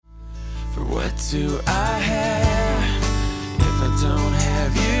What do I have if I don't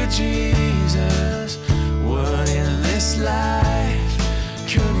have you, Jesus? What in this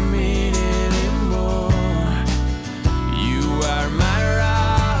life could mean anymore? You are my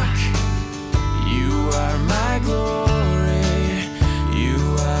rock, you are my glory, you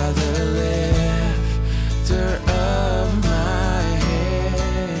are the lifter of my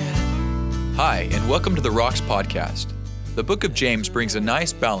head. Hi, and welcome to the Rocks Podcast. The book of James brings a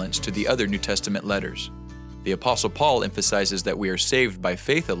nice balance to the other New Testament letters. The Apostle Paul emphasizes that we are saved by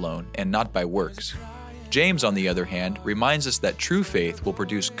faith alone and not by works. James, on the other hand, reminds us that true faith will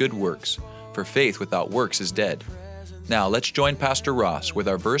produce good works, for faith without works is dead. Now, let's join Pastor Ross with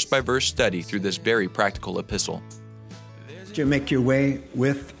our verse-by-verse study through this very practical epistle. Would you make your way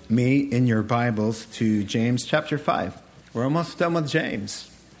with me in your Bibles to James chapter 5? We're almost done with James.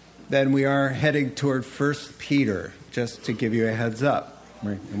 Then we are heading toward 1 Peter, just to give you a heads up.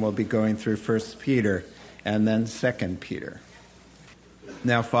 And we'll be going through 1 Peter and then 2 Peter.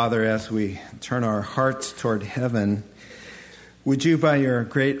 Now, Father, as we turn our hearts toward heaven, would you, by your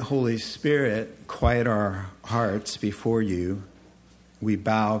great Holy Spirit, quiet our hearts before you? We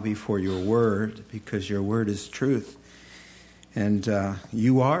bow before your word, because your word is truth. And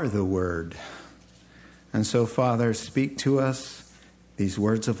you are the word. And so, Father, speak to us these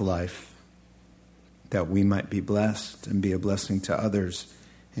words of life, that we might be blessed and be a blessing to others.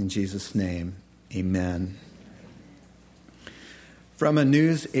 In Jesus' name, amen. From a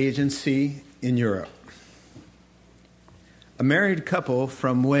news agency in Europe. A married couple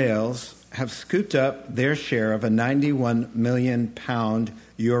from Wales have scooped up their share of a £91 million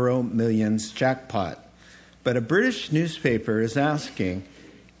Euro Millions jackpot. But a British newspaper is asking,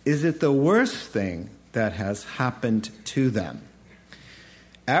 is it the worst thing that has happened to them?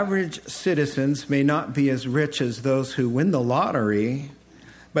 Average citizens may not be as rich as those who win the lottery,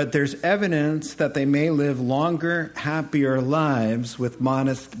 but there's evidence that they may live longer, happier lives with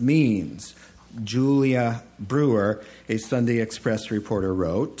modest means. Julia Brewer, a Sunday Express reporter,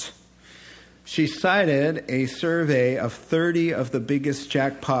 wrote. She cited a survey of 30 of the biggest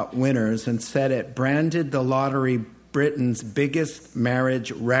jackpot winners and said it branded the lottery Britain's biggest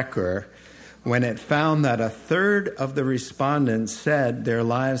marriage wrecker when it found that a third of the respondents said their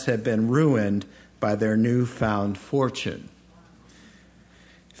lives had been ruined by their newfound fortune.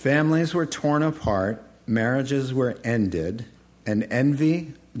 Families were torn apart, marriages were ended, and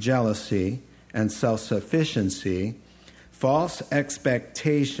envy, jealousy, and self-sufficiency, false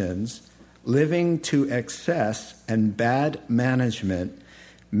expectations, living to excess, and bad management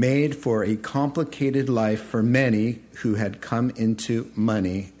made for a complicated life for many who had come into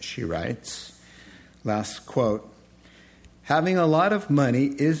money, she writes. Last quote. Having a lot of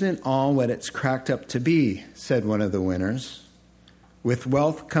money isn't all what it's cracked up to be, said one of the winners. With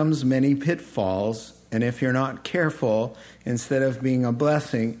wealth comes many pitfalls, and if you're not careful, instead of being a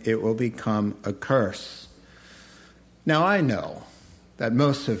blessing, it will become a curse. Now, I know that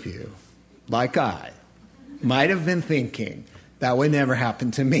most of you, like I, might have been thinking, that would never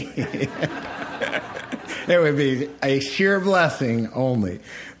happen to me. It would be a sheer blessing only.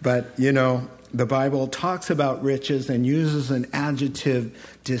 But, you know, the Bible talks about riches and uses an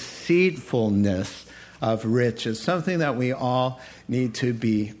adjective, deceitfulness of riches, something that we all need to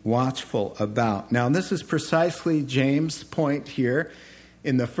be watchful about. Now, this is precisely James' point here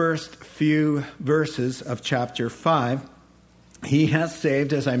in the first few verses of chapter 5. He has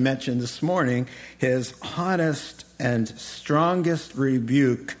saved, as I mentioned this morning, his hottest and strongest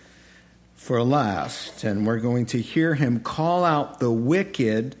rebuke for last. And we're going to hear him call out the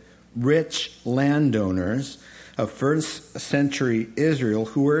wicked, rich landowners of first century Israel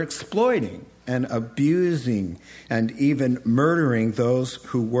who were exploiting and abusing and even murdering those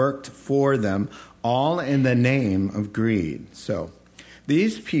who worked for them, all in the name of greed. So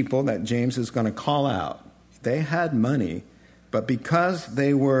these people that James is going to call out, they had money, but because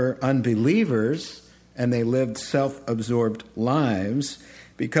they were unbelievers and they lived self-absorbed lives,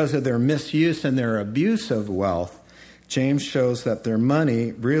 because of their misuse and their abuse of wealth, James shows that their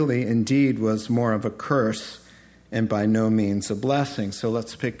money really indeed was more of a curse and by no means a blessing. So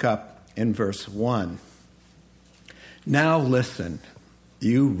let's pick up in verse 1. Now listen,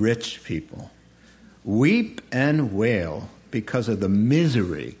 you rich people, weep and wail because of the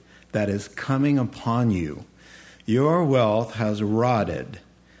misery that is coming upon you. Your wealth has rotted,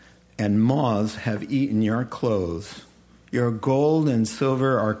 and moths have eaten your clothes. Your gold and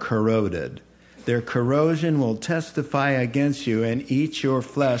silver are corroded. Their corrosion will testify against you and eat your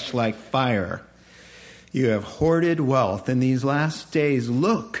flesh like fire. You have hoarded wealth in these last days.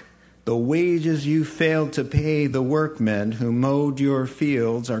 Look, The wages you failed to pay the workmen who mowed your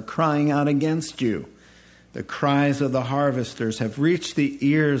fields are crying out against you. The cries of the harvesters have reached the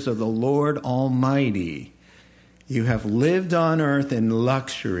ears of the Lord Almighty. You have lived on earth in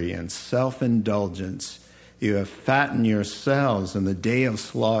luxury and self-indulgence. You have fattened yourselves in the day of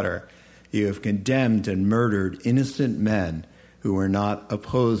slaughter. You have condemned and murdered innocent men who were not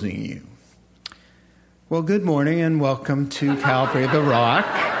opposing you. Well, good morning and welcome to Calvary the Rock.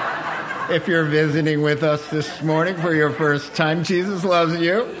 If you're visiting with us this morning for your first time, Jesus loves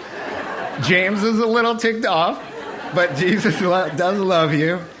you. James is a little ticked off, but Jesus does love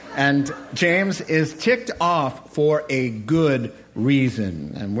you. And James is ticked off for a good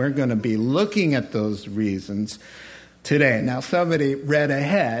reason. And we're going to be looking at those reasons today. Now, somebody read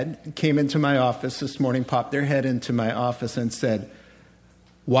ahead, came into my office this morning, popped their head into my office and said,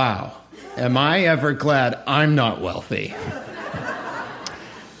 "Wow, am I ever glad I'm not wealthy?"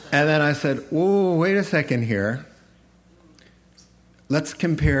 And then I said, "Whoa, wait a second here. Let's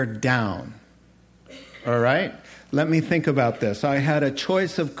compare down." All right? Let me think about this. I had a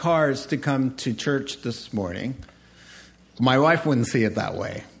choice of cars to come to church this morning. My wife wouldn't see it that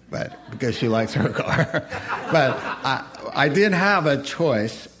way, but because she likes her car. But I did have a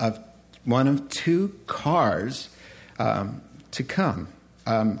choice of one of two cars to come.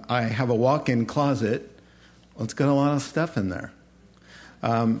 I have a walk-in closet. Well, it's got a lot of stuff in there.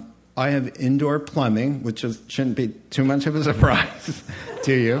 I have indoor plumbing, which shouldn't be too much of a surprise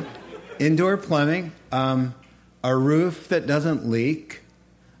to you. Indoor plumbing, a roof that doesn't leak,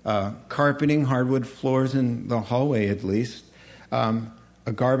 carpeting, hardwood floors in the hallway at least, a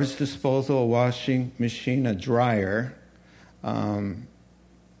garbage disposal, a washing machine, a dryer. I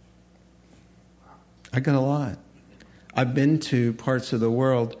got a lot. I've been to parts of the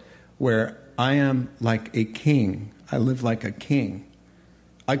world where I am like a king. I live like a king.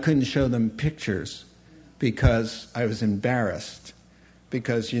 I couldn't show them pictures because I was embarrassed.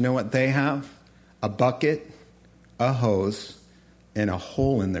 Because you know what they have? A bucket, a hose, and a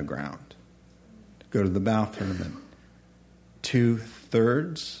hole in the ground to go to the bathroom in.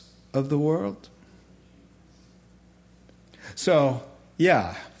 2/3 of the world. So,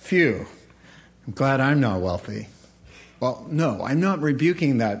 yeah, phew. I'm glad I'm not wealthy. Well, no, I'm not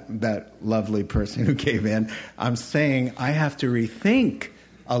rebuking that lovely person who came in. I'm saying I have to rethink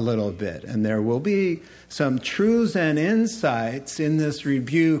a little bit. And there will be some truths and insights in this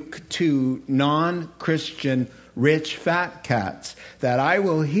rebuke to non-Christian rich fat cats that I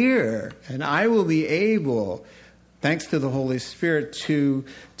will hear, and I will be able, thanks to the Holy Spirit, to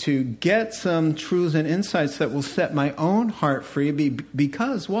get some truths and insights that will set my own heart free.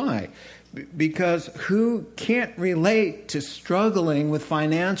 Because why? Because who can't relate to struggling with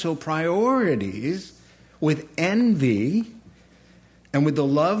financial priorities, with envy, and with the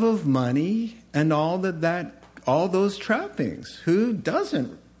love of money and all those trappings? Who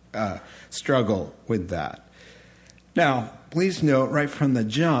doesn't struggle with that? Now, please note right from the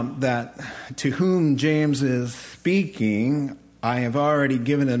jump that to whom James is speaking, I have already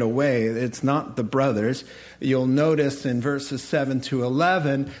given it away. It's not the brothers. You'll notice in verses 7 to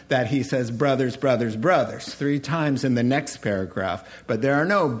 11 that he says brothers, brothers, brothers 3 times in the next paragraph. But there are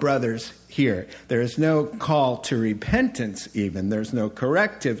no brothers here. There is no call to repentance even. There's no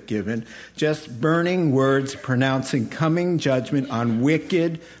corrective given. Just burning words pronouncing coming judgment on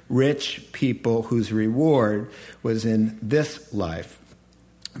wicked, rich people whose reward was in this life.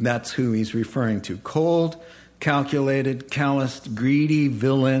 That's who he's referring to. Cold, calculated, calloused, greedy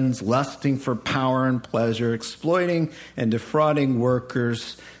villains, lusting for power and pleasure, exploiting and defrauding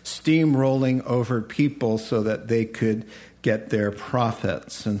workers, steamrolling over people so that they could get their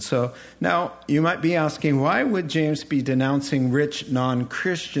profits. And so now you might be asking, why would James be denouncing rich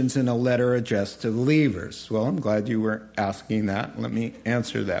non-Christians in a letter addressed to believers? Well, I'm glad you were asking that. Let me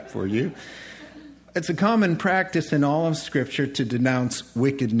answer that for you. It's a common practice in all of Scripture to denounce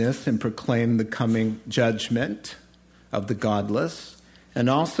wickedness and proclaim the coming judgment of the godless. And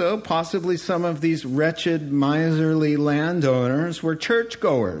also, possibly some of these wretched, miserly landowners were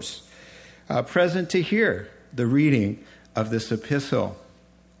churchgoers, present to hear the reading of this epistle.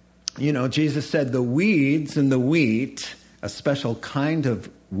 You know, Jesus said the weeds and the wheat, a special kind of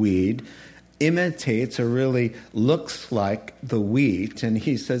weed, imitates or really looks like the wheat. And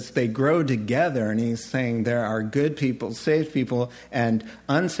he says they grow together. And he's saying there are good people, saved people, and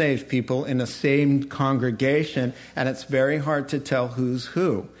unsaved people in the same congregation. And it's very hard to tell who's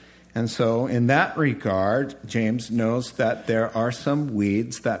who. And so in that regard, James knows that there are some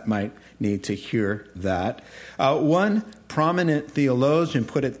weeds that might need to hear that. One prominent theologian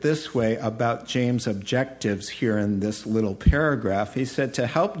put it this way about James' objectives here in this little paragraph. He said, to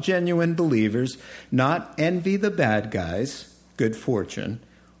help genuine believers not envy the bad guys, good fortune,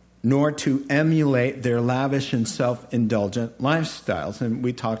 nor to emulate their lavish and self-indulgent lifestyles. And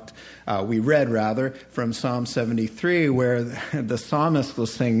we read from Psalm 73, where the psalmist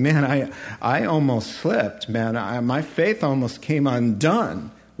was saying, man, I almost slipped, man. My faith almost came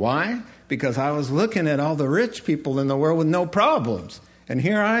undone. Why? Because I was looking at all the rich people in the world with no problems. And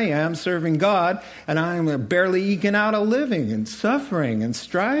here I am serving God, and I'm barely eking out a living and suffering and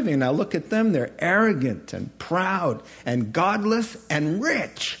striving. I look at them, they're arrogant and proud and godless and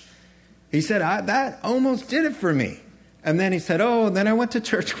rich. He said, that almost did it for me. And then he said, then I went to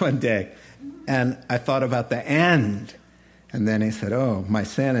church one day, and I thought about the end. And then he said, my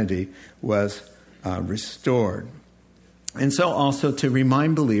sanity was restored. And so also to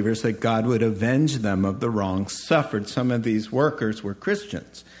remind believers that God would avenge them of the wrongs suffered. Some of these workers were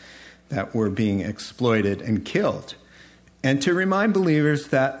Christians that were being exploited and killed. And to remind believers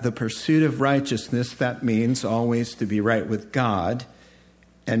that the pursuit of righteousness, that means always to be right with God,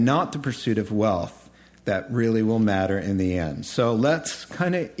 and not the pursuit of wealth that really will matter in the end. So let's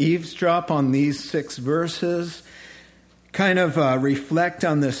kind of eavesdrop on these 6 verses, kind of reflect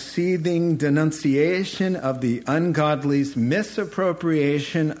on the seething denunciation of the ungodly's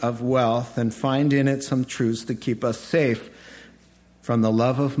misappropriation of wealth, and find in it some truths to keep us safe from the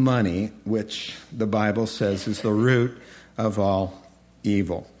love of money, which the Bible says is the root of all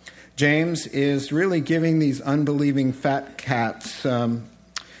evil. James is really giving these unbelieving fat cats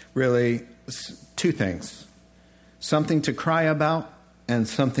really 2 things: something to cry about and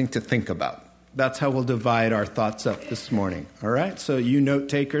something to think about. That's how we'll divide our thoughts up this morning. All right? So you note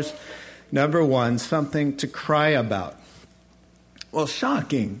takers, number 1, something to cry about. Well,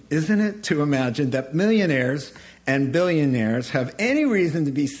 shocking, isn't it, to imagine that millionaires and billionaires have any reason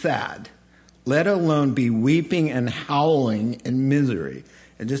to be sad, let alone be weeping and howling in misery.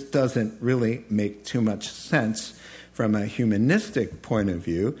 It just doesn't really make too much sense from a humanistic point of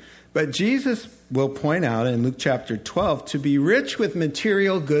view. But Jesus will point out in Luke chapter 12, to be rich with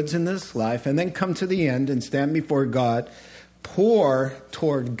material goods in this life and then come to the end and stand before God, poor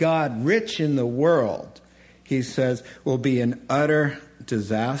toward God, rich in the world, he says, will be an utter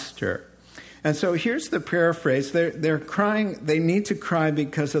disaster. And so here's the paraphrase. They're crying, they need to cry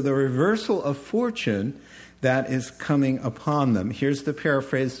because of the reversal of fortune that is coming upon them. Here's the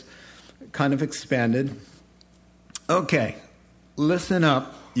paraphrase, kind of expanded. Okay, listen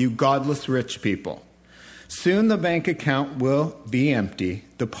up, you godless rich people. Soon the bank account will be empty,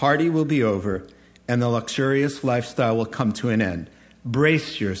 the party will be over, and the luxurious lifestyle will come to an end.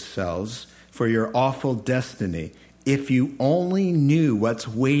 Brace yourselves for your awful destiny. If you only knew what's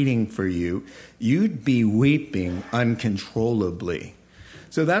waiting for you, you'd be weeping uncontrollably.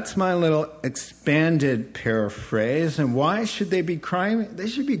 So that's my little expanded paraphrase. And why should they be crying? They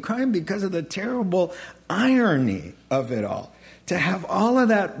should be crying because of the terrible irony of it all. To have all of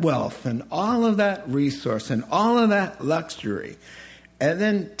that wealth and all of that resource and all of that luxury, and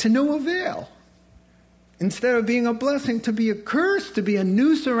then to no avail. Instead of being a blessing, to be a curse, to be a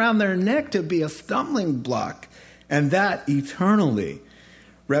noose around their neck, to be a stumbling block, and that eternally.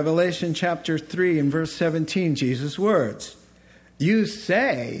 Revelation chapter 3 and verse 17, Jesus' words. You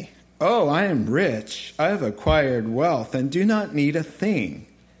say, oh, I am rich, I have acquired wealth and do not need a thing.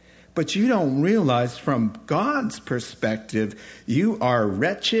 But you don't realize from God's perspective, you are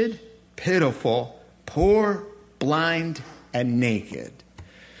wretched, pitiful, poor, blind, and naked.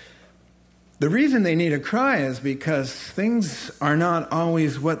 The reason they need to cry is because things are not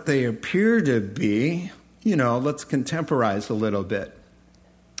always what they appear to be. You know, let's contemporize a little bit.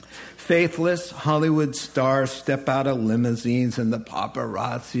 Faithless Hollywood stars step out of limousines and the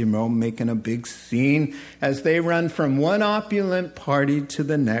paparazzi are making a big scene as they run from one opulent party to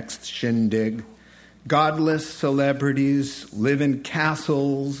the next shindig. Godless celebrities live in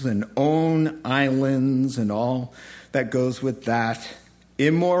castles and own islands and all that goes with that.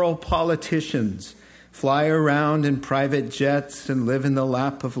 Immoral politicians fly around in private jets and live in the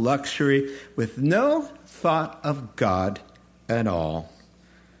lap of luxury with no thought of God at all.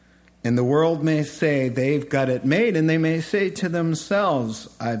 And the world may say they've got it made, and they may say to themselves,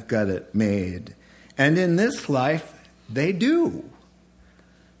 I've got it made. And in this life, they do.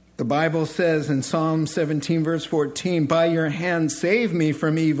 The Bible says in Psalm 17, verse 14, by your hand save me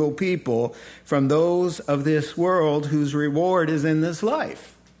from evil people, from those of this world whose reward is in this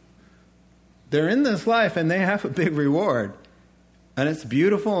life. They're in this life, and they have a big reward. And it's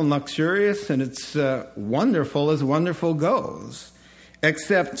beautiful and luxurious, and it's wonderful as wonderful goes.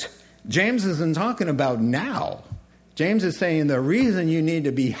 Except James isn't talking about now. James is saying the reason you need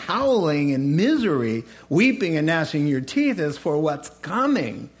to be howling in misery, weeping and gnashing your teeth is for what's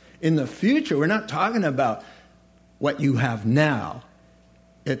coming in the future. We're not talking about what you have now.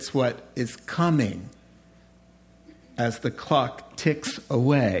 It's what is coming as the clock ticks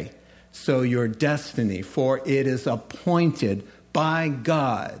away. So your destiny, for it is appointed by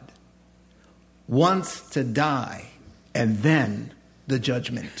God once to die, and then the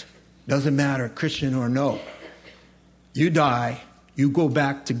judgment. Doesn't matter, Christian or no. You die, you go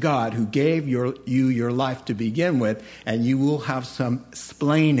back to God who gave you your life to begin with, and you will have some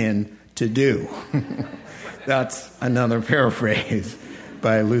splaining to do. That's another paraphrase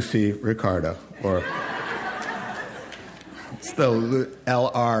by Lucy Ricardo, or it's the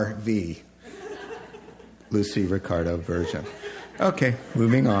LRV, Lucy Ricardo version. Okay,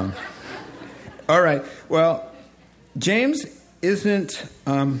 moving on. All right, well, James isn't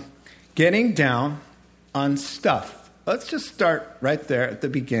getting down on stuff. Let's just start right there at the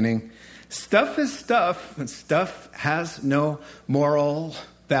beginning. Stuff is stuff, and stuff has no moral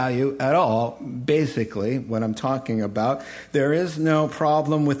value at all, basically, what I'm talking about. There is no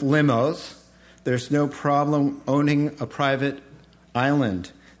problem with limos. There's no problem owning a private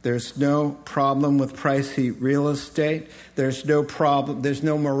island. There's no problem with pricey real estate. There's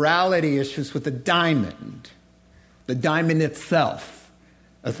no morality issues with the diamond. The diamond itself.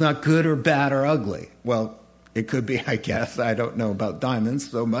 That's not good or bad or ugly. Well, it could be, I guess. I don't know about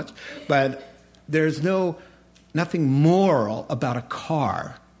diamonds so much. But there's nothing moral about a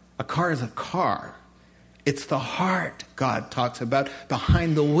car. A car is a car. It's the heart God talks about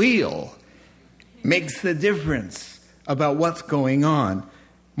behind the wheel. Makes the difference about what's going on,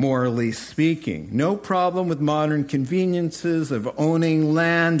 morally speaking. No problem with modern conveniences of owning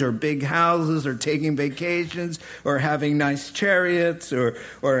land or big houses or taking vacations or having nice chariots or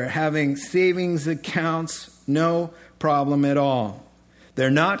having savings accounts. No problem at all. They're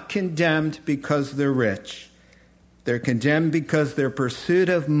not condemned because they're rich. They're condemned because their pursuit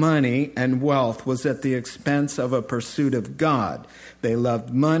of money and wealth was at the expense of a pursuit of God. They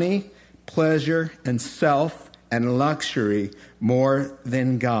loved money, pleasure, and self and luxury more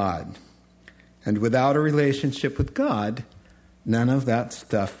than God. And without a relationship with God, none of that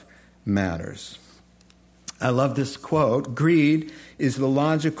stuff matters. I love this quote. Greed is the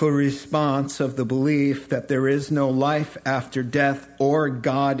logical response of the belief that there is no life after death or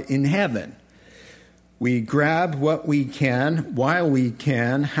God in heaven. We grab what we can, while we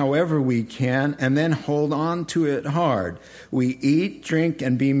can, however we can, and then hold on to it hard. We eat, drink,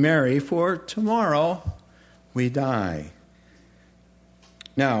 and be merry, for tomorrow we die.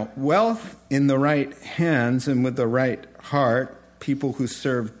 Now, wealth in the right hands and with the right heart, people who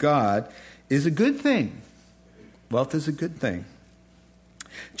serve God, is a good thing. Wealth is a good thing.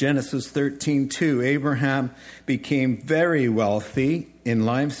 Genesis 13:2, Abraham became very wealthy in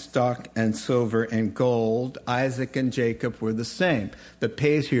livestock and silver and gold. Isaac and Jacob were the same. The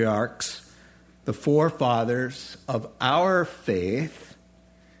patriarchs, the forefathers of our faith,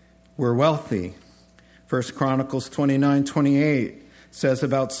 were wealthy. 1 Chronicles 29:28 says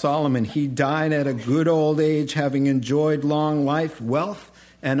about Solomon, he died at a good old age, having enjoyed long life, wealth,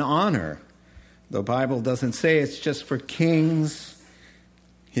 and honor. The Bible doesn't say it's just for kings.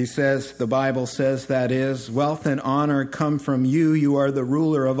 The Bible says that is, wealth and honor come from you. You are the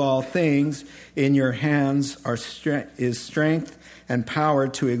ruler of all things. In your hands is strength and power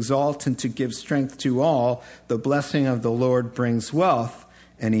to exalt and to give strength to all. The blessing of the Lord brings wealth,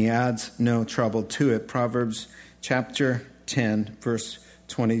 and he adds no trouble to it. Proverbs chapter 10, verse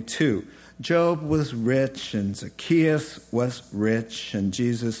 22. Job was rich, and Zacchaeus was rich, and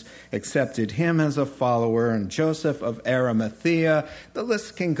Jesus accepted him as a follower, and Joseph of Arimathea. The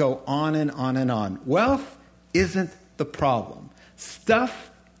list can go on and on and on. Wealth isn't the problem.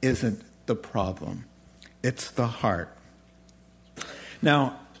 Stuff isn't the problem. It's the heart.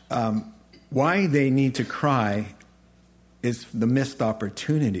 Now, why they need to cry is the missed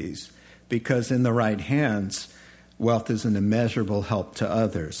opportunities, because in the right hands, wealth is an immeasurable help to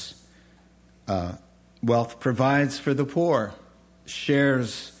others. Wealth provides for the poor,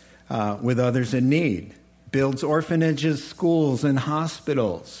 shares with others in need, builds orphanages, schools, and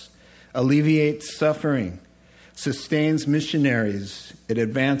hospitals, alleviates suffering, sustains missionaries. It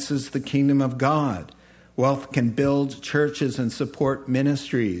advances the kingdom of God. Wealth can build churches and support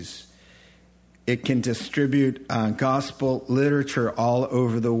ministries. It can distribute gospel literature all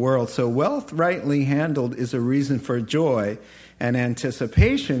over the world. So wealth, rightly handled, is a reason for joy. and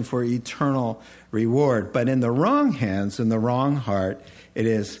anticipation for eternal reward. But in the wrong hands, in the wrong heart, it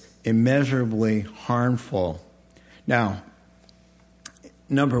is immeasurably harmful. Now,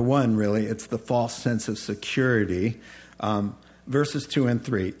 number one, really, it's the false sense of security. Verses 2 and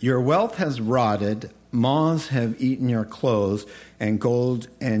 3. Your wealth has rotted, moths have eaten your clothes, and gold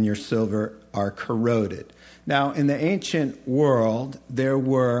and your silver are corroded. Now, in the ancient world, there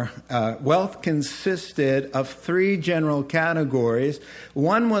were wealth consisted of three general categories.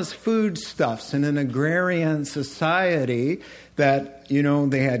 One was foodstuffs. In an agrarian society that,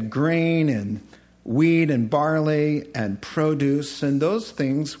 they had grain and wheat and barley and produce, and those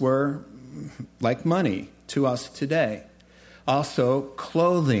things were like money to us today. Also,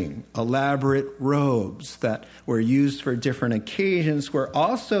 clothing, elaborate robes that were used for different occasions were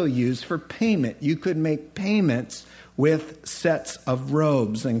also used for payment. You could make payments with sets of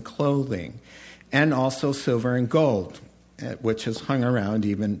robes and clothing, and also silver and gold, which is hung around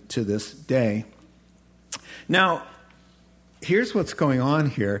even to this day. Now, here's what's going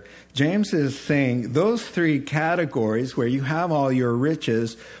on here. James is saying those three categories where you have all your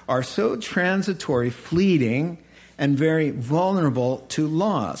riches are so transitory, fleeting, and very vulnerable to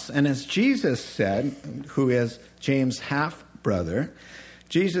loss. And as Jesus said, who is James' half-brother,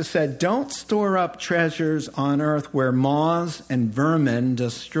 Jesus said, don't store up treasures on earth where moths and vermin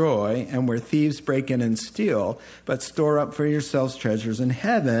destroy and where thieves break in and steal, but store up for yourselves treasures in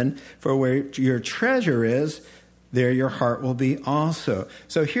heaven, for where your treasure is, there your heart will be also.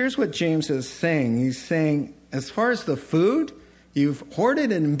 So here's what James is saying. He's saying, as far as the food, you've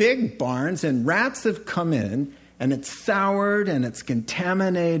hoarded in big barns and rats have come in, and it's soured, and it's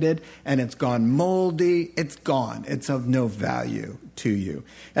contaminated, and it's gone moldy. It's gone. It's of no value to you.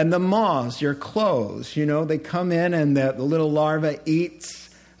 And the moths, your clothes, they come in, and the little larva eats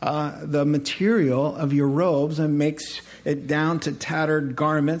the material of your robes and makes it down to tattered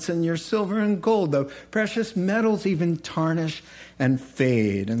garments, and your silver and gold, the precious metals even tarnish and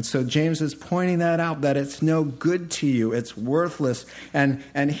fade. And so James is pointing that out, that it's no good to you. It's worthless. And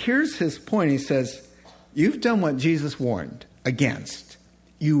here's his point. He says, you've done what Jesus warned against.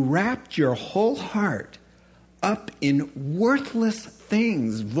 You wrapped your whole heart up in worthless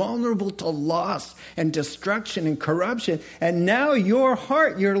things, vulnerable to loss and destruction and corruption. And now your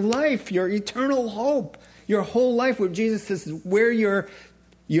heart, your life, your eternal hope, your whole life, where Jesus says, where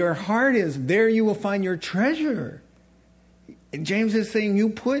your heart is, there you will find your treasure. And James is saying you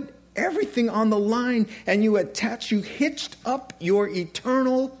put everything on the line and you hitched up your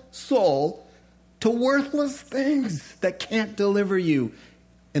eternal soul to worthless things that can't deliver you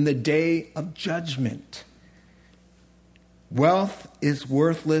in the day of judgment. Wealth is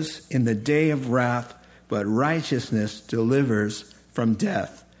worthless in the day of wrath, but righteousness delivers from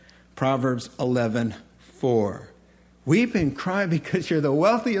death. Proverbs 11:4. Weep and cry because you're the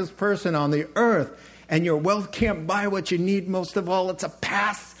wealthiest person on the earth, and your wealth can't buy what you need most of all. It's a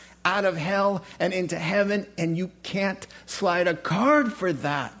pass out of hell and into heaven, and you can't slide a card for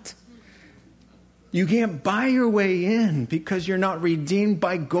that. You can't buy your way in because you're not redeemed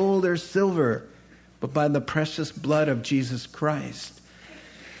by gold or silver, but by the precious blood of Jesus Christ.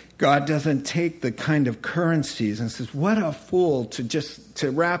 God doesn't take the kind of currencies and says, what a fool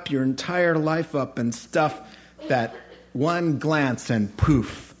to wrap your entire life up in stuff that one glance and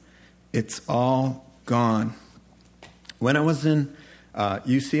poof, it's all gone. When I was in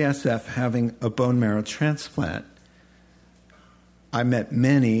UCSF having a bone marrow transplant, I met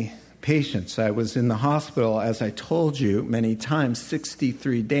many patients. I was in the hospital, as I told you many times,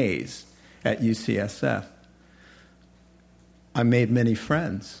 63 days at UCSF. I made many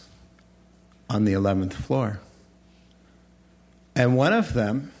friends on the 11th floor. And one of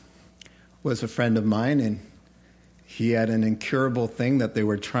them was a friend of mine, and he had an incurable thing that they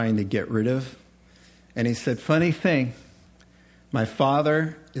were trying to get rid of. And he said, funny thing, my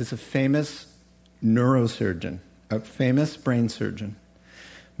father is a famous neurosurgeon, a famous brain surgeon.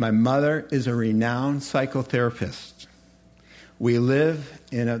 My mother is a renowned psychotherapist. We live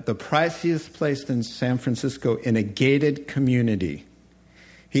in the priciest place in San Francisco in a gated community.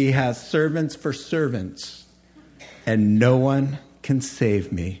 He has servants for servants, and no one can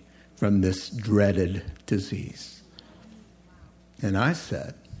save me from this dreaded disease. And I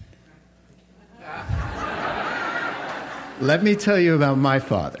said, let me tell you about my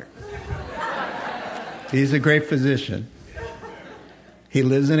father. He's a great physician. He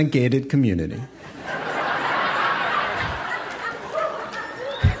lives in a gated community.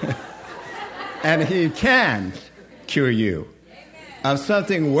 And he can cure you of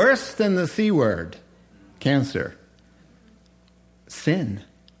something worse than the C word, cancer, sin.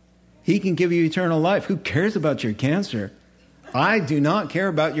 He can give you eternal life. Who cares about your cancer? I do not care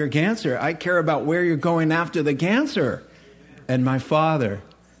about your cancer. I care about where you're going after the cancer. And my Father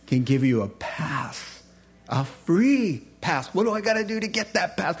can give you a pass, a free pass. What do I got to do to get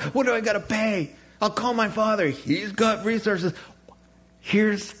that pass? What do I got to pay? I'll call my Father. He's got resources.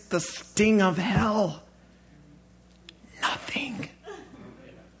 Here's the sting of hell. Nothing.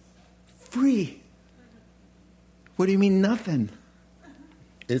 Free. What do you mean nothing?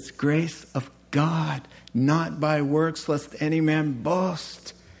 It's grace of God, not by works, lest any man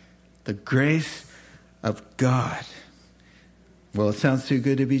boast. The grace of God. Well, it sounds too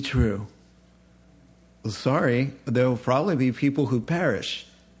good to be true. Well, sorry, there will probably be people who perish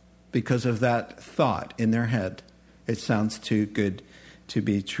because of that thought in their head. It sounds too good to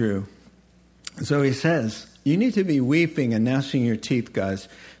be true. So he says, you need to be weeping and gnashing your teeth, guys,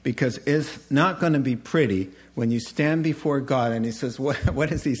 because it's not going to be pretty when you stand before God. And he says, what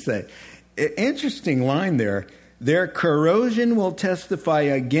does he say? Interesting line there. Their corrosion will testify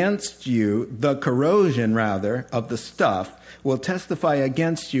against you, the corrosion, rather, of the stuff will testify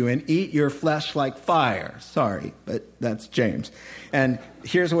against you and eat your flesh like fire. Sorry, but that's James. And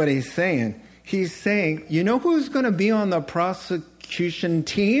here's what he's saying. He's saying, you know who's going to be on the prosecution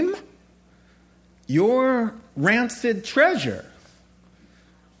team? Your rancid treasure.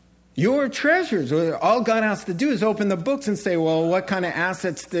 Your treasures. All God has to do is open the books and say, well, what kind of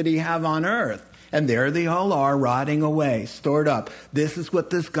assets did he have on earth? And there they all are, rotting away, stored up. This is what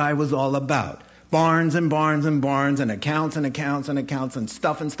this guy was all about. Barns and barns and barns and accounts and accounts and accounts and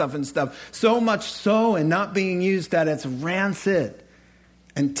stuff and stuff and stuff. So much so and not being used that it's rancid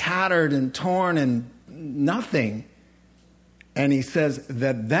and tattered and torn and nothing. And he says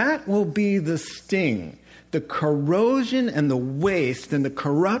that will be the sting. The corrosion and the waste and the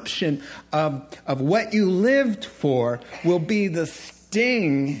corruption of what you lived for will be the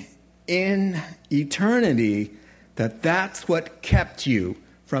sting in eternity, that's what kept you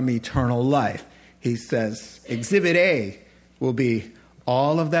from eternal life. He says, Exhibit A will be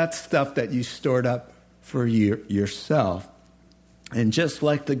all of that stuff that you stored up for yourself. And just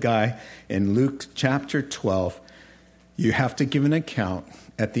like the guy in Luke chapter 12, you have to give an account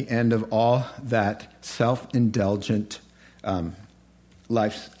at the end of all that self-indulgent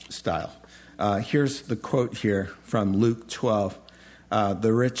lifestyle. Here's the quote here from Luke 12.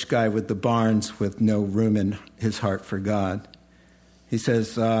 The rich guy with the barns with no room in his heart for God. He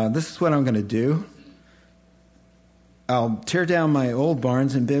says, this is what I'm going to do. I'll tear down my old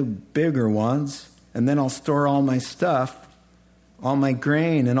barns and build bigger ones, and then I'll store all my stuff, all my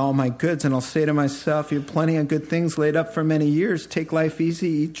grain and all my goods, and I'll say to myself, you have plenty of good things laid up for many years. Take life easy,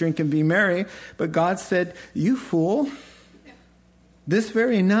 eat, drink, and be merry. But God said, you fool, this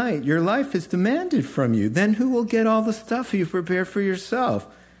very night your life is demanded from you. Then who will get all the stuff you prepare for yourself?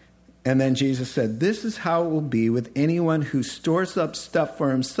 And then Jesus said, this is how it will be with anyone who stores up stuff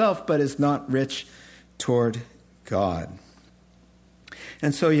for himself but is not rich toward God.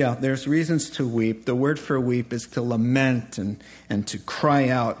 And so, there's reasons to weep. The word for weep is to lament and to cry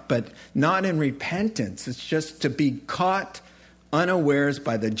out, but not in repentance. It's just to be caught unawares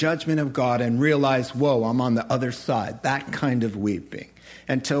by the judgment of God and realize, whoa, I'm on the other side. That kind of weeping.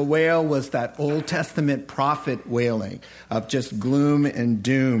 And to wail was that Old Testament prophet wailing of just gloom and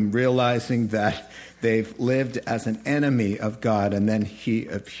doom, realizing that they've lived as an enemy of God, and then he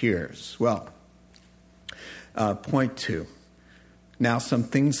appears. Well, point 2. Now, some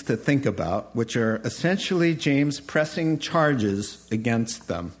things to think about, which are essentially James pressing charges against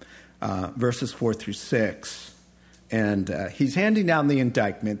them, verses 4 through 6. And he's handing down the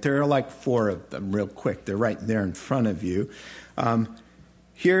indictment. There are like 4 of them real quick. They're right there in front of you.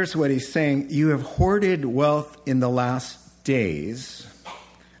 Here's what he's saying. You have hoarded wealth in the last days.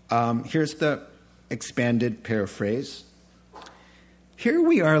 Here's the expanded paraphrase. Here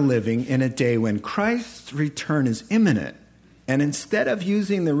we are living in a day when Christ's return is imminent. And instead of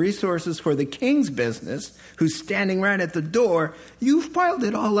using the resources for the king's business, who's standing right at the door, you've piled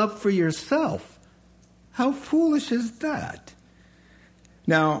it all up for yourself. How foolish is that?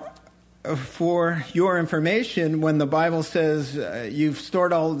 Now, for your information, when the Bible says you've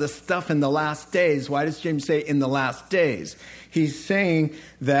stored all of this stuff in the last days, why does James say in the last days? He's saying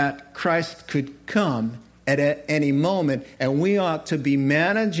that Christ could come at any moment, and we ought to be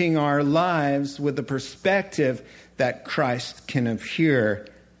managing our lives with the perspective that Christ can appear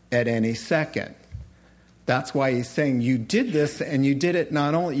at any second. That's why he's saying you did this, and you did it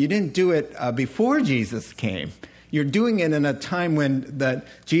you didn't do it before Jesus came. You're doing it in a time when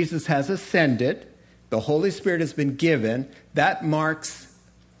Jesus has ascended, the Holy Spirit has been given. That marks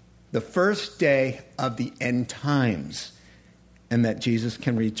the first day of the end times. and that Jesus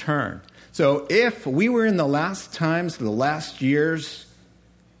can return. So if we were in the last times, the last years,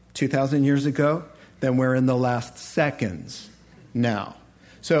 2,000 years ago, then we're in the last seconds now.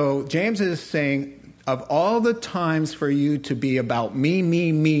 So James is saying, of all the times for you to be about me,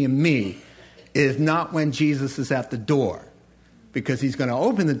 me, me, and me, is not when Jesus is at the door. Because he's going to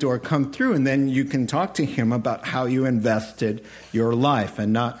open the door, come through, and then you can talk to him about how you invested your life.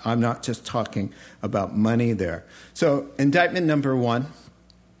 And I'm not just talking about money there. So indictment number 1,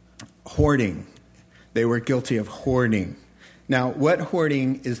 hoarding. They were guilty of hoarding. Now, what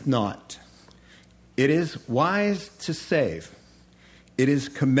hoarding is not? It is wise to save. It is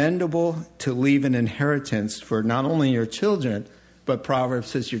commendable to leave an inheritance for not only your children, but Proverbs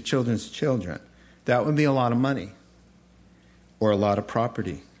says your children's children. That would be a lot of money or a lot of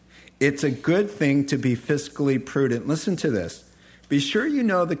property. It's a good thing to be fiscally prudent. Listen to this. Be sure you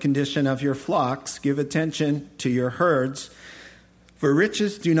know the condition of your flocks. Give attention to your herds. For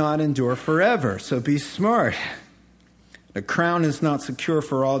riches do not endure forever, so be smart. The crown is not secure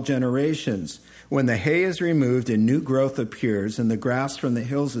for all generations. When the hay is removed and new growth appears and the grass from the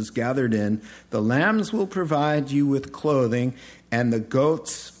hills is gathered in, the lambs will provide you with clothing and the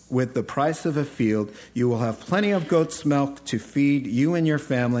goats with the price of a field. You will have plenty of goat's milk to feed you and your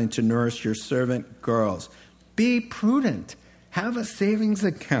family and to nourish your servant girls. Be prudent. Have a savings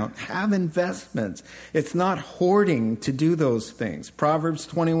account. Have investments. It's not hoarding to do those things. Proverbs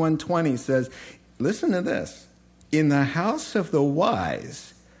 21:20 says, listen to this. In the house of the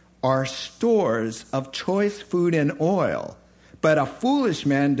wise are stores of choice food and oil, but a foolish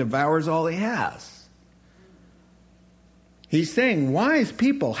man devours all he has. He's saying wise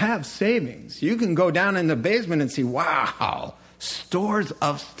people have savings. You can go down in the basement and see, wow, stores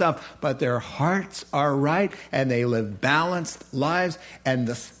of stuff, but their hearts are right and they live balanced lives and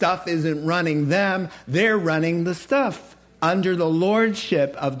the stuff isn't running them. They're running the stuff under the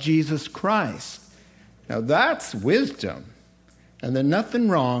lordship of Jesus Christ. Now that's wisdom. And there's nothing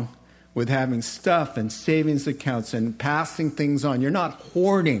wrong with having stuff and savings accounts and passing things on. You're not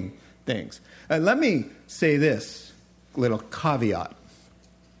hoarding things. Let me say this little caveat.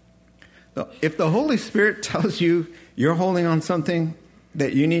 If the Holy Spirit tells you you're holding on something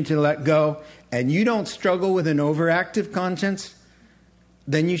that you need to let go and you don't struggle with an overactive conscience,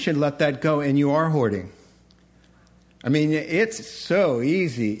 then you should let that go and you are hoarding. I mean, it's so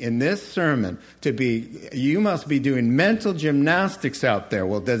easy in this sermon to be, you must be doing mental gymnastics out there.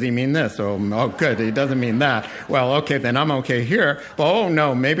 Well, does he mean this? Oh, good, he doesn't mean that. Well, okay, then I'm okay here. But, oh,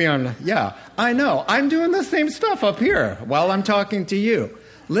 no, maybe yeah, I know. I'm doing the same stuff up here while I'm talking to you.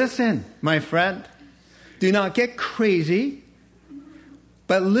 Listen, my friend, do not get crazy,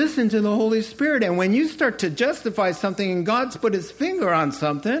 but listen to the Holy Spirit. And when you start to justify something and God's put his finger on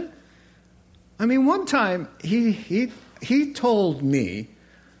something, I mean, one time he told me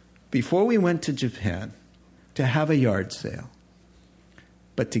before we went to Japan to have a yard sale,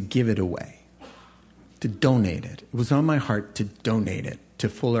 but to give it away, to donate it. It was on my heart to donate it to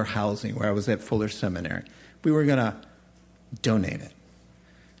Fuller Housing, where I was at Fuller Seminary. We were going to donate it.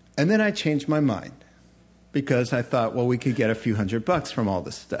 And then I changed my mind because I thought, well, we could get a few $100 from all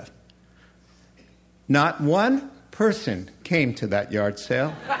this stuff. Not one person came to that yard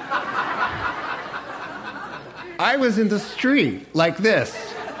sale. I was in the street like this.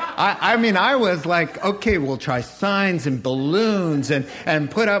 I mean, I was like, okay, we'll try signs and balloons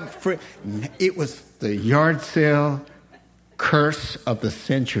and put up for... It was the yard sale curse of the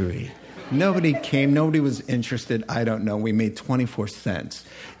century. Nobody came. Nobody was interested. I don't know. We made 24 cents.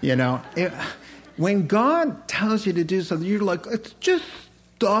 You know, when God tells you to do something, you're like, it's just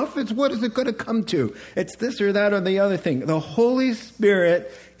stuff. It's what is it going to come to? It's this or that or the other thing. The Holy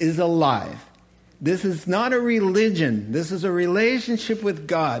Spirit is alive. This is not a religion. This is a relationship with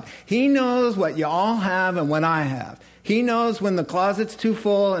God. He knows what you all have and what I have. He knows when the closet's too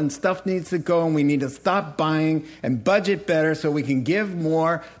full and stuff needs to go and we need to stop buying and budget better so we can give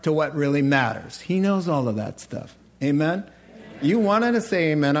more to what really matters. He knows all of that stuff. Amen? You wanted to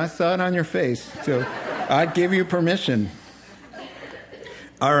say amen. I saw it on your face. So I'd give you permission.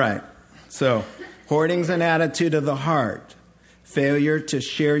 All right. So hoarding's an attitude of the heart. Failure to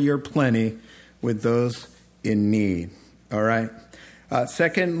share your plenty with those in need. All right.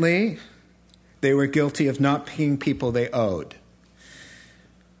 Secondly, they were guilty of not paying people they owed.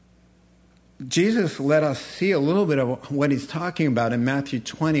 Jesus let us see a little bit of what he's talking about in Matthew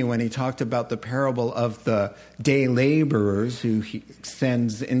 20 when he talked about the parable of the day laborers who he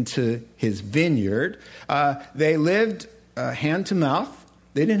sends into his vineyard. They lived hand to mouth.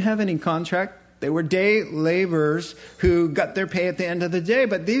 They didn't have any contract. They were day laborers who got their pay at the end of the day.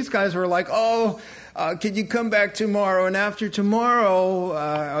 But these guys were like, oh, could you come back tomorrow? And after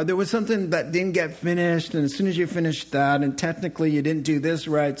tomorrow, there was something that didn't get finished. And as soon as you finish that, and technically you didn't do this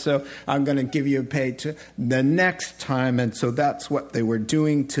right, so I'm going to give you a pay to the next time. And so that's what they were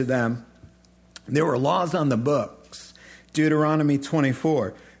doing to them. There were laws on the books. Deuteronomy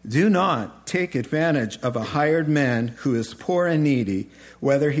 24. Do not take advantage of a hired man who is poor and needy,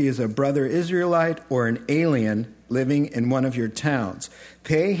 whether he is a brother Israelite or an alien living in one of your towns.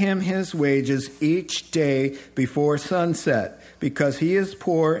 Pay him his wages each day before sunset, because he is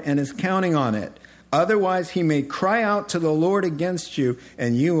poor and is counting on it. Otherwise, he may cry out to the Lord against you,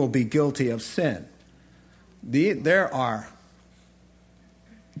 and you will be guilty of sin. There are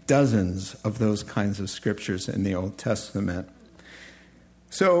dozens of those kinds of scriptures in the Old Testament.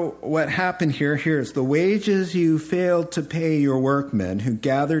 So what happened here is the wages you failed to pay your workmen who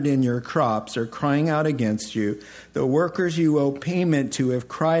gathered in your crops are crying out against you. The workers you owe payment to have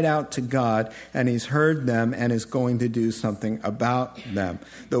cried out to God, and he's heard them and is going to do something about them.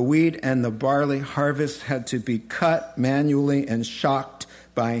 The wheat and the barley harvest had to be cut manually and shocked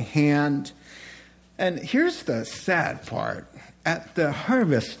by hand. And here's the sad part. At the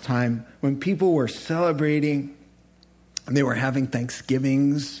harvest time, when people were celebrating, they were having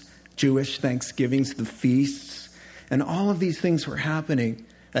Thanksgivings, Jewish Thanksgivings, the feasts, and all of these things were happening.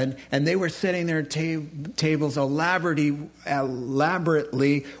 And they were setting their tables elaborately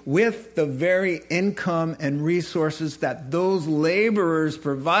with the very income and resources that those laborers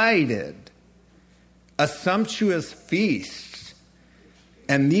provided. A sumptuous feast.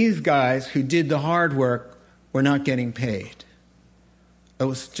 And these guys who did the hard work were not getting paid. It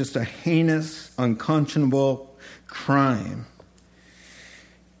was just a heinous, unconscionable crime.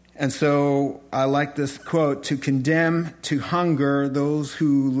 And so I like this quote: to condemn to hunger those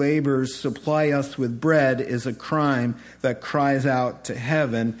who labors supply us with bread is a crime that cries out to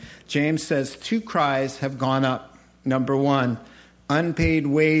heaven. James says 2 cries have gone up. Number 1, unpaid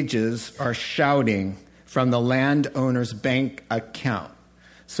wages are shouting from the landowner's bank account.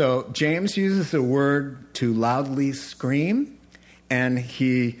 So James uses the word to loudly scream, and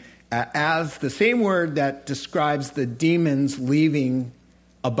he as the same word that describes the demons leaving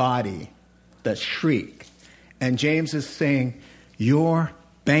a body, that shriek. And James is saying, your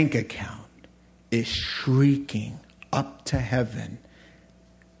bank account is shrieking up to heaven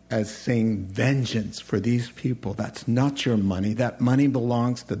as saying, vengeance for these people. That's not your money. That money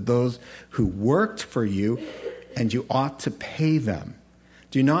belongs to those who worked for you, and you ought to pay them.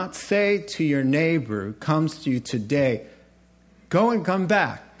 Do not say to your neighbor who comes to you today, go and come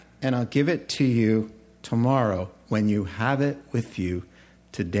back, and I'll give it to you tomorrow when you have it with you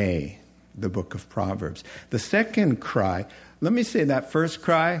today. The book of Proverbs. The second cry, let me say that first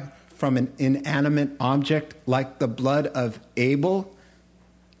cry from an inanimate object, like the blood of Abel.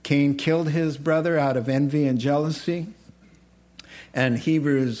 Cain killed his brother out of envy and jealousy. And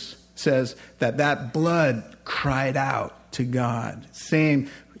Hebrews says that blood cried out to God.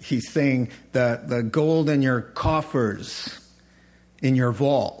 He's saying the gold in your coffers, in your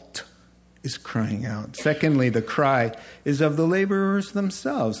vault, is crying out. Secondly, the cry is of the laborers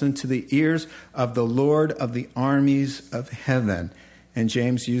themselves into the ears of the Lord of the armies of heaven. And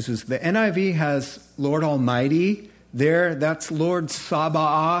James uses, the NIV has Lord Almighty there. That's Lord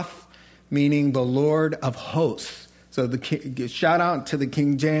Sabaoth, meaning the Lord of hosts. So the shout out to the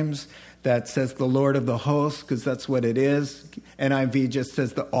King James that says the Lord of the hosts, because that's what it is. NIV just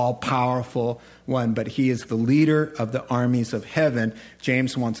says the all-powerful one, but he is the leader of the armies of heaven.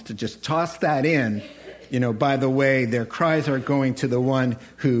 James wants to just toss that in. By the way, their cries are going to the one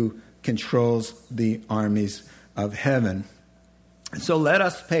who controls the armies of heaven. So let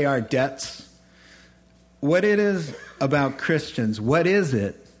us pay our debts. What it is about Christians, what is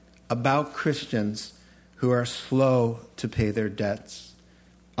it about Christians who are slow to pay their debts?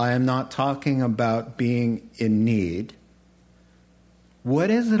 I am not talking about being in need.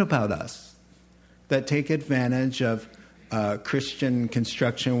 What is it about us that take advantage of Christian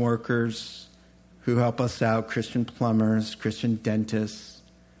construction workers who help us out, Christian plumbers, Christian dentists?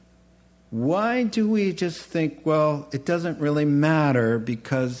 Why do we just think, well, it doesn't really matter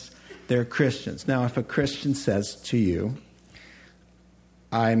because they're Christians? Now, if a Christian says to you,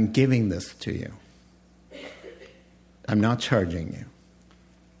 I'm giving this to you, I'm not charging you,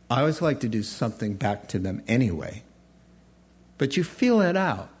 I always like to do something back to them anyway. But you feel it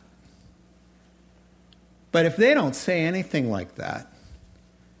out. But if they don't say anything like that,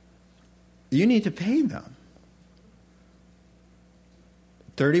 you need to pay them.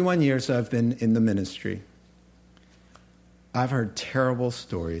 31 years I've been in the ministry. I've heard terrible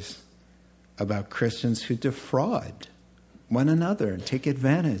stories about Christians who defraud one another and take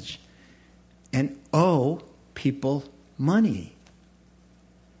advantage. and owe people money.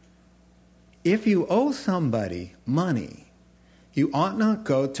 If you owe somebody money, you ought not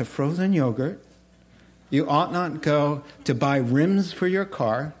go to frozen yogurt. You ought not go to buy rims for your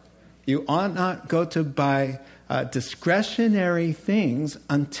car. You ought not go to buy discretionary things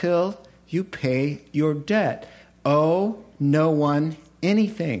until you pay your debt. Owe no one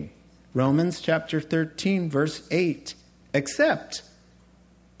anything. Romans chapter 13, verse 8. Except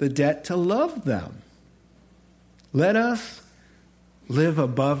the debt to love them. Let us live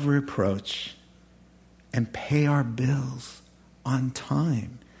above reproach and pay our bills on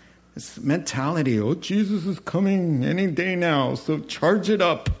time. This mentality, oh, Jesus is coming any day now, so charge it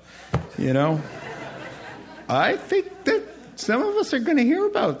up, you know. I think that some of us are going to hear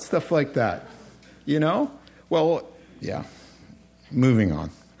about stuff like that, you know. Well, yeah, moving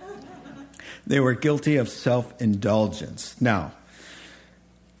on. They were guilty of self-indulgence. Now,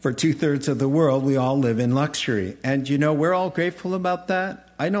 for 2/3 of the world, we all live in luxury. And, you know, we're all grateful about that.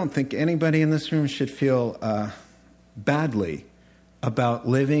 I don't think anybody in this room should feel badly about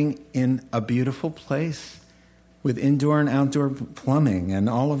living in a beautiful place with indoor and outdoor plumbing and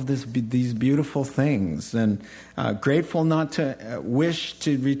all of these beautiful things. And grateful not to wish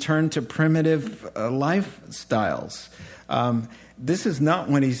to return to primitive lifestyles. This is not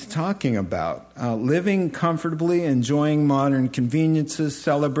what he's talking about. Living comfortably, enjoying modern conveniences,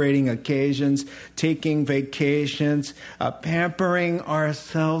 celebrating occasions, taking vacations, pampering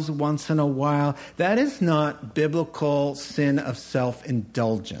ourselves once in a while. That is not biblical sin of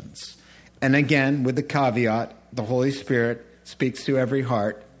self-indulgence. And again, with the caveat, the Holy Spirit speaks to every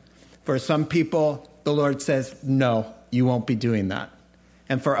heart. For some people, the Lord says, no, you won't be doing that.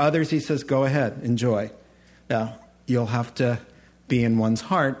 And for others, he says, go ahead, enjoy. Now, you'll have to be in one's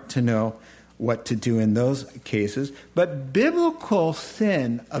heart to know what to do in those cases. But biblical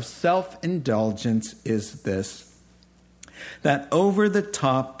sin of self-indulgence is this: that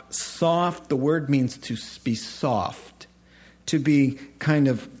over-the-top, soft, the word means to be soft, to be kind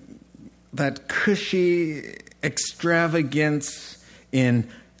of that cushy extravagance in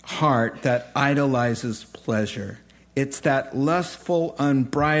heart that idolizes pleasure. It's that lustful,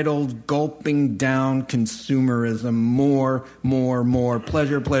 unbridled, gulping down consumerism. More,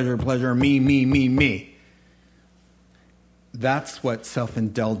 pleasure, pleasure, pleasure, me. That's what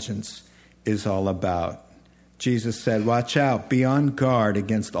self-indulgence is all about. Jesus said, watch out, be on guard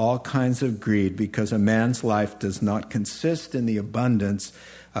against all kinds of greed, because a man's life does not consist in the abundance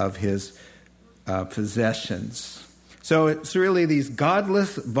of his possessions. So it's really these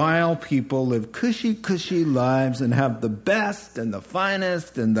godless, vile people live cushy lives and have the best and the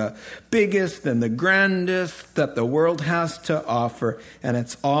finest and the biggest and the grandest that the world has to offer, and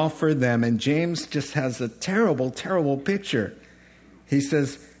it's all for them. And James just has a terrible picture. He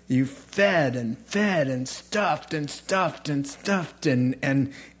says, you fed and stuffed and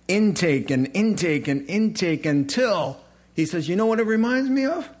intake until, he says, you know what it reminds me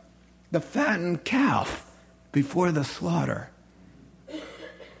of? The fattened calf before the slaughter.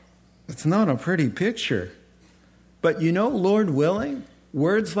 It's not a pretty picture. But you know, Lord willing,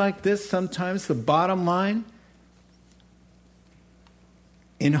 words like this, sometimes the bottom line,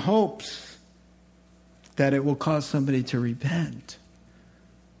 in hopes that it will cause somebody to repent.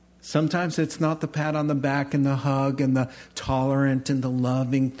 Sometimes it's not the pat on the back and the hug and the tolerant and the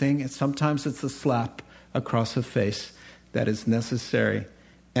loving thing. Sometimes it's the slap across the face that is necessary.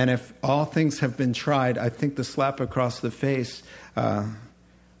 And if all things have been tried, I think the slap across the face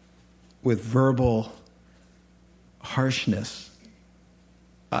with verbal harshness.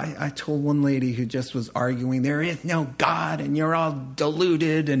 I told one lady who just was arguing, there is no God and you're all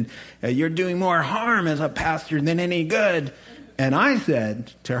deluded and you're doing more harm as a pastor than any good. And I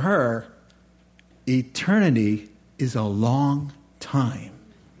said to her, eternity is a long time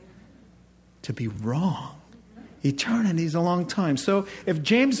to be wrong. Eternity is a long time. So if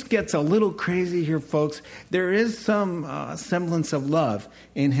James gets a little crazy here, folks, there is some semblance of love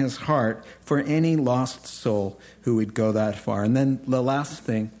in his heart for any lost soul who would go that far. And then the last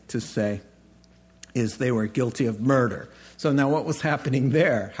thing to say is they were guilty of murder. So now what was happening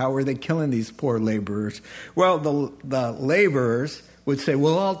there? How were they killing these poor laborers? Well, the laborers would say,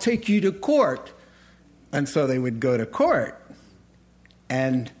 well, I'll take you to court. And so they would go to court.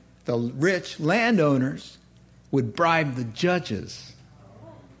 And the rich landowners would bribe the judges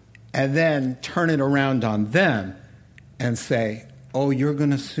and then turn it around on them and say, oh, you're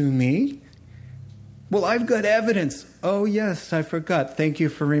going to sue me? Well, I've got evidence. Oh, yes, I forgot. Thank you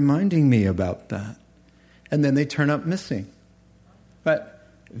for reminding me about that. And then they turn up missing. But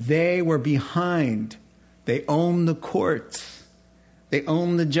they were behind. They owned the courts. They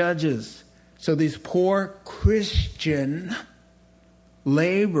owned the judges. So these poor Christian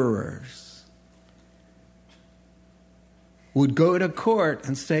laborers would go to court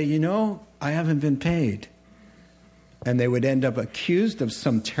and say, I haven't been paid. And they would end up accused of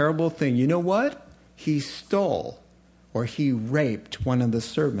some terrible thing. You know what? He stole, or he raped one of the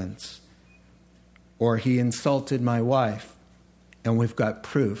servants, or he insulted my wife, and we've got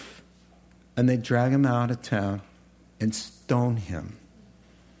proof. And they drag him out of town and stone him.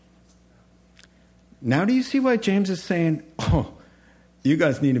 Now do you see why James is saying, you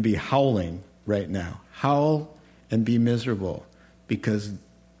guys need to be howling right now. Howl and be miserable, because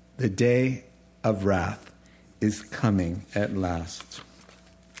the day of wrath is coming at last.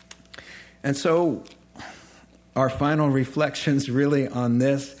 And so our final reflections really on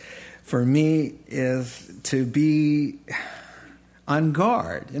this, for me, is to be on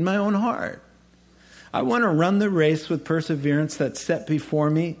guard in my own heart. I want to run the race with perseverance that's set before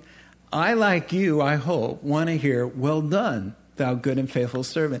me. I, like you, I hope, want to hear, well done, thou good and faithful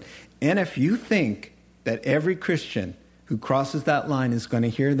servant. And if you think that every Christian who crosses that line is going to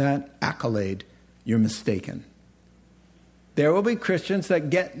hear that accolade, you're mistaken. There will be Christians that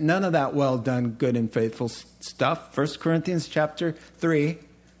get none of that well done, good and faithful stuff. 1 Corinthians chapter 3,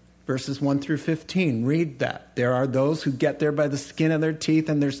 verses 1 through 15. Read that. There are those who get there by the skin of their teeth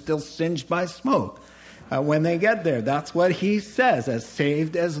and they're still singed by smoke. When they get there, that's what he says, as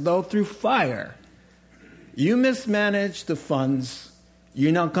saved as though through fire. You mismanage the funds,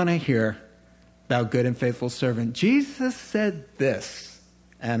 you're not going to hear, thou good and faithful servant. Jesus said this,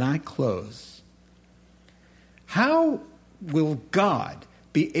 and I close. How will God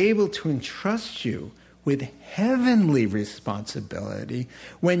be able to entrust you with heavenly responsibility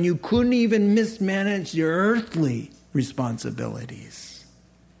when you couldn't even mismanage your earthly responsibilities?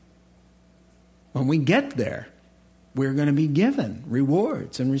 When we get there, we're going to be given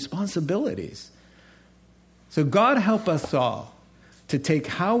rewards and responsibilities. So God help us all to take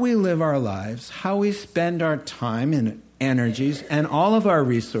how we live our lives, how we spend our time and energies and all of our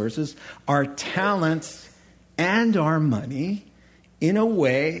resources, our talents and our money in a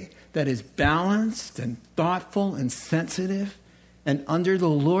way that is balanced and thoughtful and sensitive and under the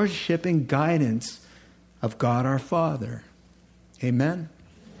lordship and guidance of God our Father. Amen?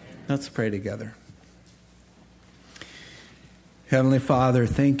 Let's pray together. Heavenly Father,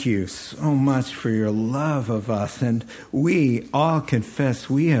 thank you so much for your love of us. And we all confess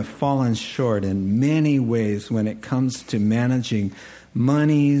we have fallen short in many ways when it comes to managing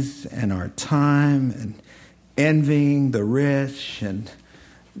monies and our time and envying the rich and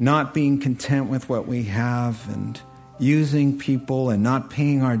not being content with what we have and using people and not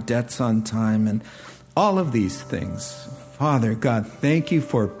paying our debts on time and all of these things. Father God, thank you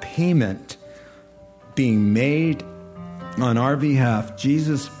for payment being made on our behalf.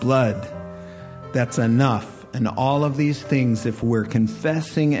 Jesus' blood, that's enough. And all of these things, if we're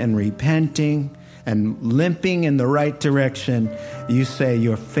confessing and repenting and limping in the right direction, you say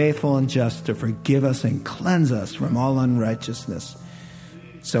you're faithful and just to forgive us and cleanse us from all unrighteousness.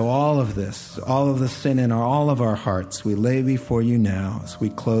 So all of this, all of the sin in all of our hearts, we lay before you now as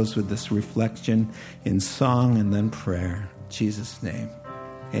we close with this reflection in song and then prayer. In Jesus' name,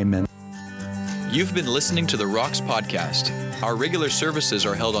 amen. You've been listening to the Rocks Podcast. Our regular services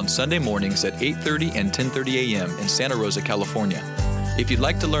are held on Sunday mornings at 8:30 and 10:30 a.m. in Santa Rosa, California. If you'd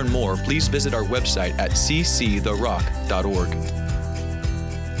like to learn more, please visit our website at cctherock.org.